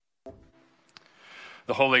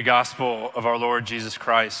The Holy Gospel of our Lord Jesus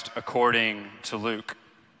Christ according to Luke.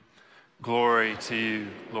 Glory to you,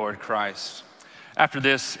 Lord Christ. After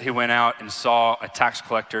this, he went out and saw a tax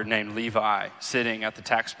collector named Levi sitting at the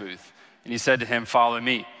tax booth. And he said to him, "Follow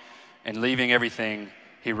me." And leaving everything,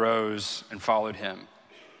 he rose and followed him.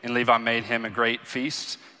 And Levi made him a great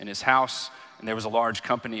feast in his house, and there was a large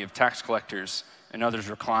company of tax collectors and others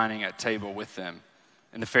reclining at table with them.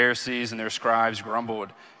 And the Pharisees and their scribes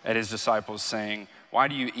grumbled at his disciples, saying, "Why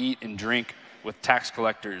do you eat and drink with tax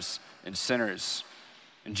collectors and sinners?"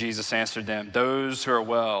 And Jesus answered them, "Those who are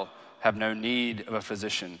well have no need of a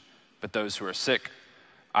physician, but those who are sick.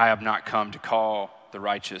 I have not come to call the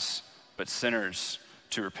righteous, but sinners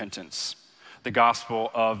to repentance." The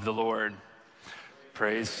gospel of the Lord.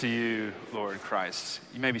 Praise to you, Lord Christ.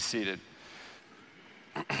 You may be seated.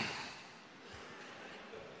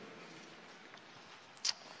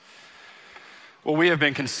 What we have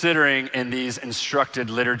been considering in these instructed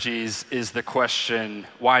liturgies is the question,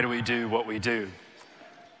 why do we do what we do?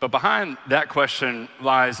 But behind that question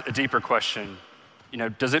lies a deeper question.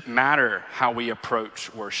 Does it matter how we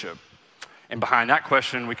approach worship? And behind that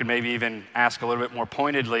question, we could maybe even ask a little bit more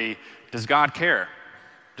pointedly, does God care?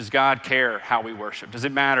 Does God care how we worship? Does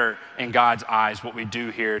it matter in God's eyes what we do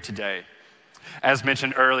here today? As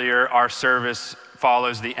mentioned earlier, our service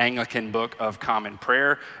follows the Anglican Book of Common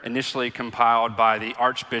Prayer, initially compiled by the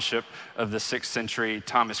Archbishop of the 6th century,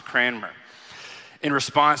 Thomas Cranmer. In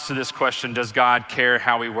response to this question, does God care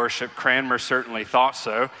how we worship? Cranmer certainly thought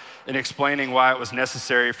so. In explaining why it was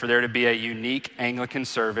necessary for there to be a unique Anglican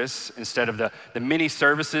service instead of the many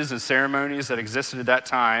services and ceremonies that existed at that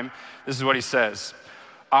time, this is what he says: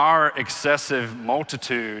 "Our excessive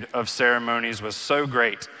multitude of ceremonies was so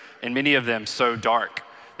great, and many of them so dark,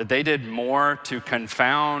 that they did more to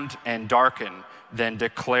confound and darken than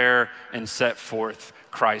declare and set forth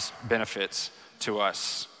Christ's benefits to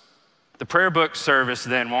us." The prayer book service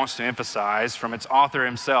then wants to emphasize from its author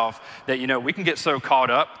himself that, we can get so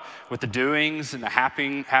caught up with the doings and the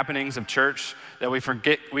happenings of church that we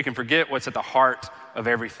can forget what's at the heart of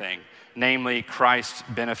everything, namely Christ's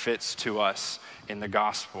benefits to us in the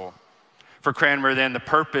gospel. For Cranmer, then, the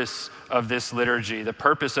purpose of this liturgy, the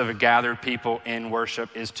purpose of a gathered people in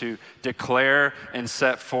worship, is to declare and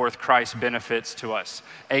set forth Christ's benefits to us,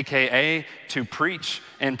 aka to preach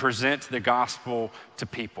and present the gospel to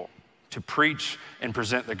people. To preach and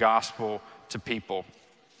present the gospel to people.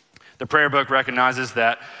 The prayer book recognizes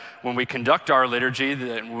that when we conduct our liturgy,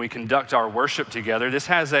 that when we conduct our worship together, this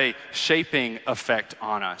has a shaping effect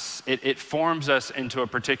on us. It forms us into a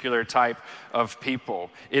particular type of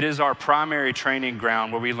people. It is our primary training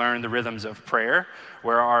ground where we learn the rhythms of prayer,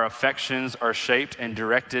 where our affections are shaped and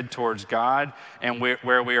directed towards God, and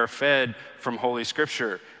where we are fed from Holy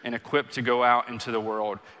Scripture and equipped to go out into the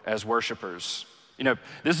world as worshipers.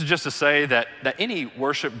 This is just to say that any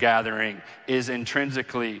worship gathering is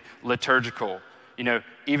intrinsically liturgical.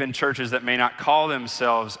 Even churches that may not call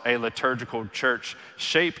themselves a liturgical church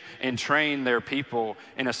shape and train their people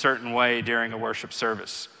in a certain way during a worship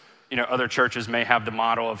service. Other churches may have the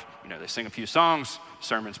model of, they sing a few songs,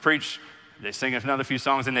 sermon's preached, they sing another few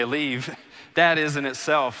songs and they leave. That is in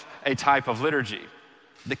itself a type of liturgy.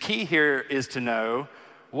 The key here is to know,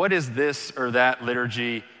 what is this or that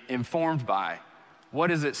liturgy informed by? What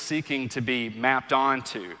is it seeking to be mapped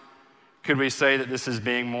onto? Could we say that this is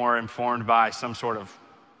being more informed by some sort of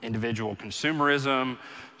individual consumerism,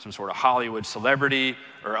 some sort of Hollywood celebrity,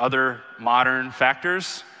 or other modern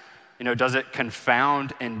factors? Does it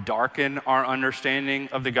confound and darken our understanding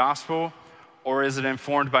of the gospel? Or is it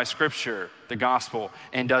informed by Scripture, the gospel,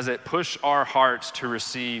 and does it push our hearts to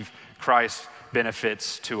receive Christ's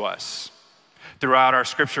benefits to us? Throughout our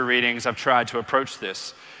Scripture readings, I've tried to approach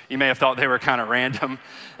this. You may have thought they were kind of random,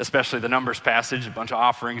 especially the Numbers passage, a bunch of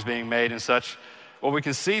offerings being made and such. What we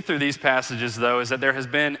can see through these passages, though, is that there has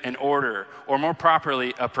been an order, or more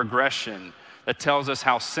properly, a progression that tells us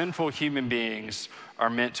how sinful human beings are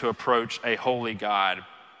meant to approach a holy God.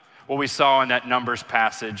 What we saw in that Numbers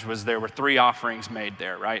passage was there were 3 offerings made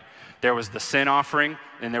there, right? There was the sin offering,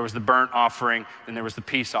 then there was the burnt offering, then there was the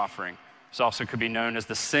peace offering. This also could be known as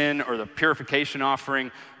the sin or the purification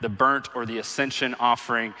offering, the burnt or the ascension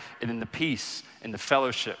offering, and then the peace and the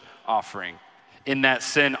fellowship offering. In that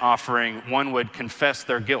sin offering, one would confess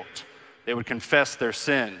their guilt. They would confess their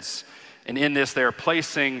sins. And in this, they are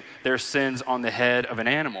placing their sins on the head of an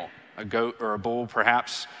animal, a goat or a bull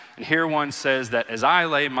perhaps. And here one says that as I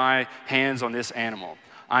lay my hands on this animal,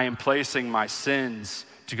 I am placing my sins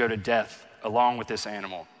to go to death along with this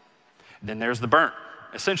animal. Then there's the burnt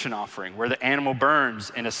ascension offering, where the animal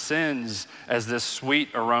burns and ascends as this sweet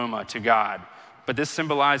aroma to God. But this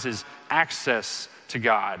symbolizes access to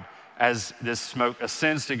God as this smoke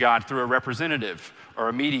ascends to God through a representative or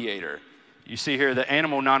a mediator. You see here, the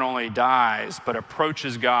animal not only dies, but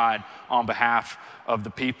approaches God on behalf of the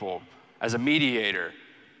people as a mediator.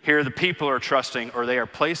 Here, the people are trusting, or they are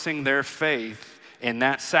placing their faith in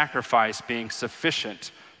that sacrifice being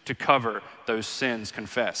sufficient to cover those sins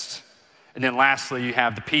confessed. And then lastly, you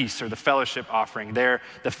have the peace or the fellowship offering. There,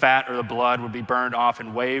 the fat or the blood would be burned off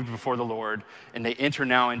and waved before the Lord, and they enter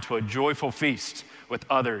now into a joyful feast with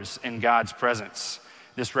others in God's presence.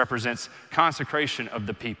 This represents consecration of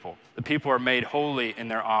the people. The people are made holy in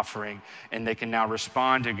their offering, and they can now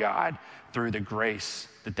respond to God through the grace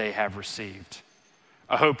that they have received.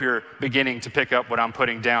 I hope you're beginning to pick up what I'm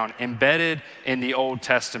putting down. Embedded in the Old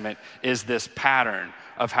Testament is this pattern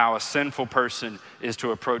of how a sinful person is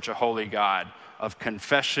to approach a holy God, of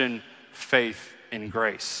confession, faith, and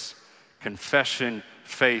grace. Confession,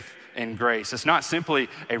 faith, and grace. It's not simply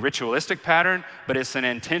a ritualistic pattern, but it's an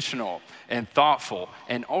intentional and thoughtful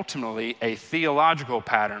and ultimately a theological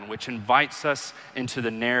pattern which invites us into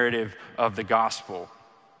the narrative of the gospel.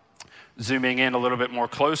 Zooming in a little bit more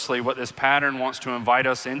closely, what this pattern wants to invite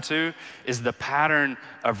us into is the pattern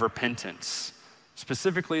of repentance,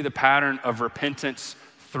 specifically the pattern of repentance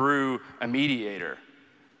through a mediator.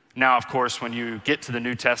 Now, of course, when you get to the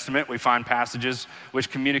New Testament, we find passages which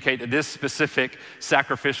communicate that this specific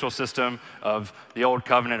sacrificial system of the old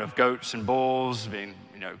covenant of goats and bulls being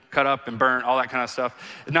cut up and burnt, all that kind of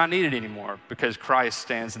stuff, is not needed anymore because Christ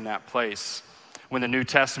stands in that place. When the New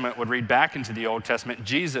Testament would read back into the Old Testament,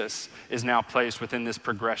 Jesus is now placed within this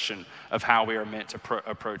progression of how we are meant to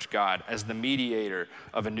approach God as the mediator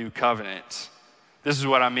of a new covenant. This is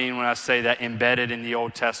what I mean when I say that embedded in the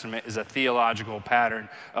Old Testament is a theological pattern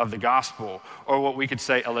of the gospel, or what we could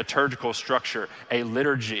say a liturgical structure, a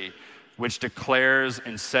liturgy, which declares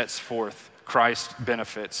and sets forth Christ's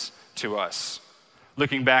benefits to us.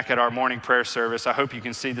 Looking back at our morning prayer service, I hope you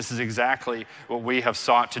can see this is exactly what we have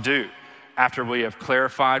sought to do. After we have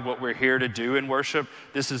clarified what we're here to do in worship,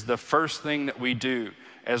 this is the first thing that we do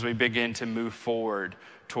as we begin to move forward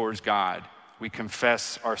towards God. We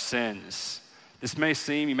confess our sins. This may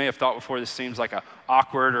seem, you may have thought before, this seems like an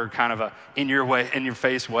awkward or kind of a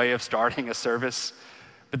in-your-face way of starting a service.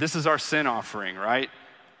 But this is our sin offering, right?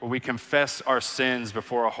 Where we confess our sins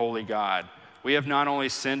before a holy God. We have not only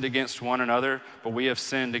sinned against one another, but we have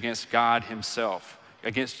sinned against God himself.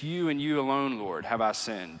 Against you and you alone, Lord, have I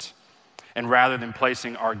sinned. And rather than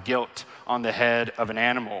placing our guilt on the head of an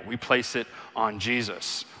animal, we place it on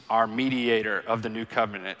Jesus, our mediator of the new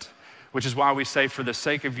covenant. Which is why we say, for the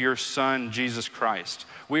sake of your Son, Jesus Christ,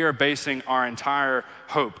 we are basing our entire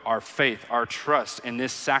hope, our faith, our trust in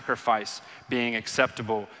this sacrifice being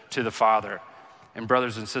acceptable to the Father. And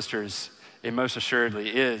brothers and sisters, it most assuredly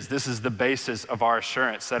is. This is the basis of our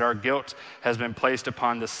assurance that our guilt has been placed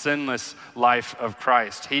upon the sinless life of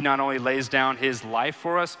Christ. He not only lays down his life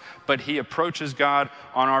for us, but he approaches God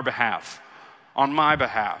on our behalf, on my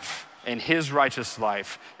behalf, and his righteous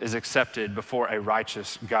life is accepted before a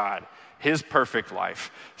righteous God. His perfect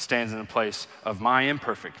life stands in the place of my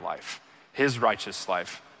imperfect life. His righteous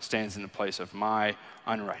life stands in the place of my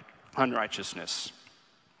unrighteousness.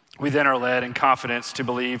 We then are led in confidence to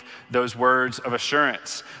believe those words of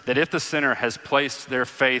assurance that if the sinner has placed their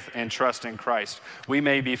faith and trust in Christ, we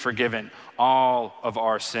may be forgiven all of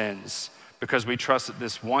our sins because we trust that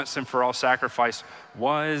this once and for all sacrifice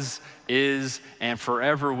was, is, and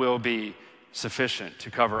forever will be sufficient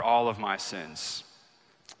to cover all of my sins.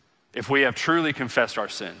 If we have truly confessed our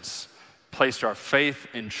sins, placed our faith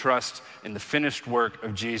and trust in the finished work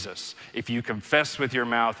of Jesus, if you confess with your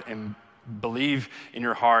mouth and believe in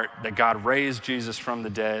your heart that God raised Jesus from the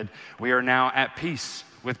dead, we are now at peace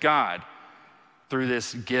with God through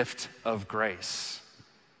this gift of grace.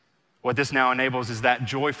 What this now enables is that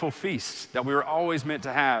joyful feast that we were always meant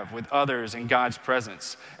to have with others in God's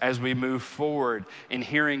presence as we move forward in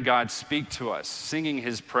hearing God speak to us, singing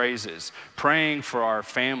his praises, praying for our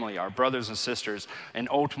family, our brothers and sisters, and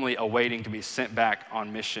ultimately awaiting to be sent back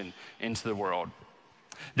on mission into the world.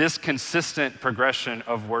 This consistent progression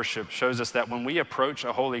of worship shows us that when we approach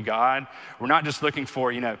a holy God, we're not just looking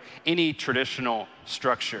for, any traditional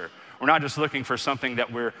structure. We're not just looking for something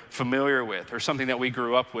that we're familiar with or something that we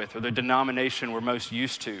grew up with or the denomination we're most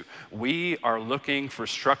used to. We are looking for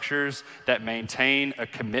structures that maintain a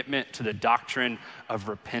commitment to the doctrine of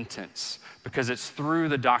repentance, because it's through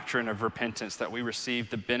the doctrine of repentance that we receive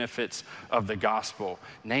the benefits of the gospel,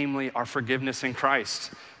 namely our forgiveness in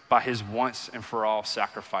Christ by his once and for all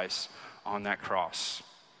sacrifice on that cross.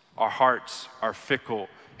 Our hearts are fickle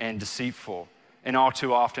and deceitful, and all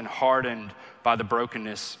too often hardened by the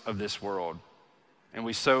brokenness of this world. And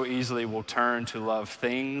we so easily will turn to love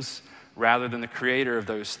things rather than the creator of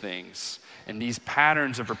those things. And these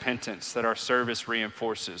patterns of repentance that our service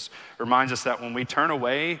reinforces reminds us that when we turn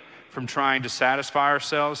away from trying to satisfy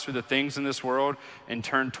ourselves through the things in this world and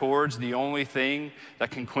turn towards the only thing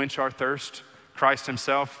that can quench our thirst, Christ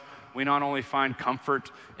himself, we not only find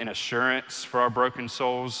comfort and assurance for our broken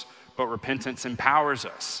souls, but repentance empowers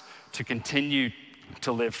us to continue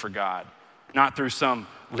to live for God, not through some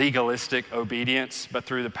legalistic obedience, but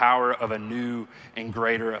through the power of a new and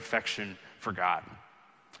greater affection for God.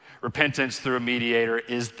 Repentance through a mediator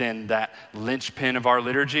is then that linchpin of our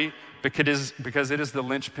liturgy because it is the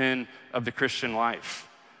linchpin of the Christian life.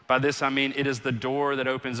 By this I mean it is the door that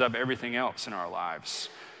opens up everything else in our lives.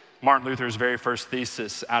 Martin Luther's very first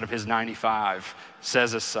thesis out of his 95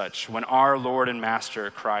 says as such: when our Lord and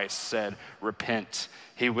Master Christ said, "Repent,"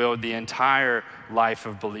 he willed the entire life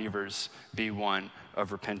of believers be one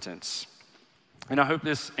of repentance. And I hope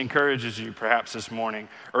this encourages you perhaps this morning,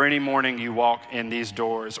 or any morning you walk in these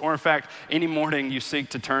doors, or in fact, any morning you seek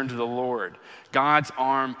to turn to the Lord. God's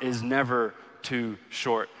arm is never too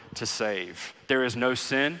short to save. There is no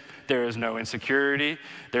sin, there is no insecurity,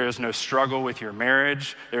 there is no struggle with your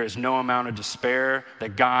marriage, there is no amount of despair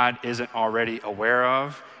that God isn't already aware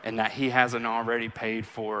of and that he hasn't already paid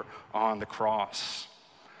for on the cross.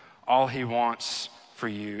 All he wants for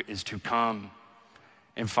you is to come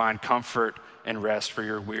and find comfort and rest for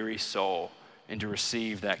your weary soul and to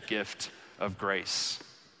receive that gift of grace.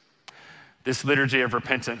 This liturgy of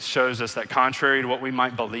repentance shows us that contrary to what we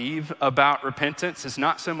might believe about repentance, it's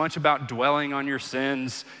not so much about dwelling on your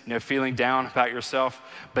sins, feeling down about yourself,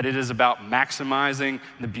 but it is about maximizing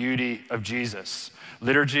the beauty of Jesus.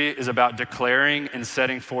 Liturgy is about declaring and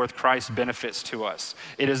setting forth Christ's benefits to us.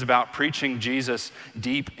 It is about preaching Jesus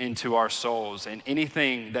deep into our souls, and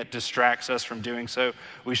anything that distracts us from doing so,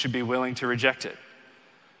 we should be willing to reject it.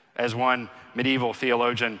 As one medieval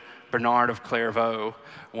theologian, Bernard of Clairvaux,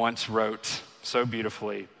 once wrote so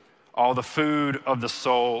beautifully, "All the food of the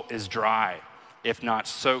soul is dry, if not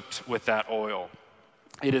soaked with that oil.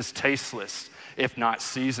 It is tasteless, if not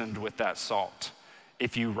seasoned with that salt.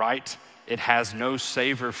 If you write, it has no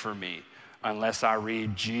savor for me unless I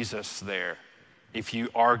read Jesus there. If you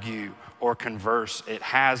argue or converse, it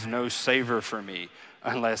has no savor for me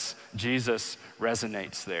unless Jesus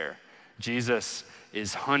resonates there. Jesus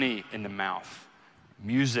is honey in the mouth,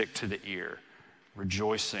 music to the ear,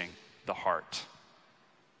 rejoicing the heart."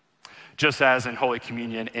 Just as in Holy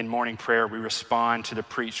Communion, in morning prayer, we respond to the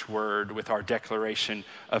preached word with our declaration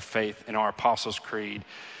of faith in our Apostles' Creed.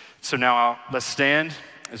 So now let's stand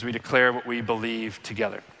as we declare what we believe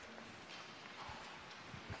together.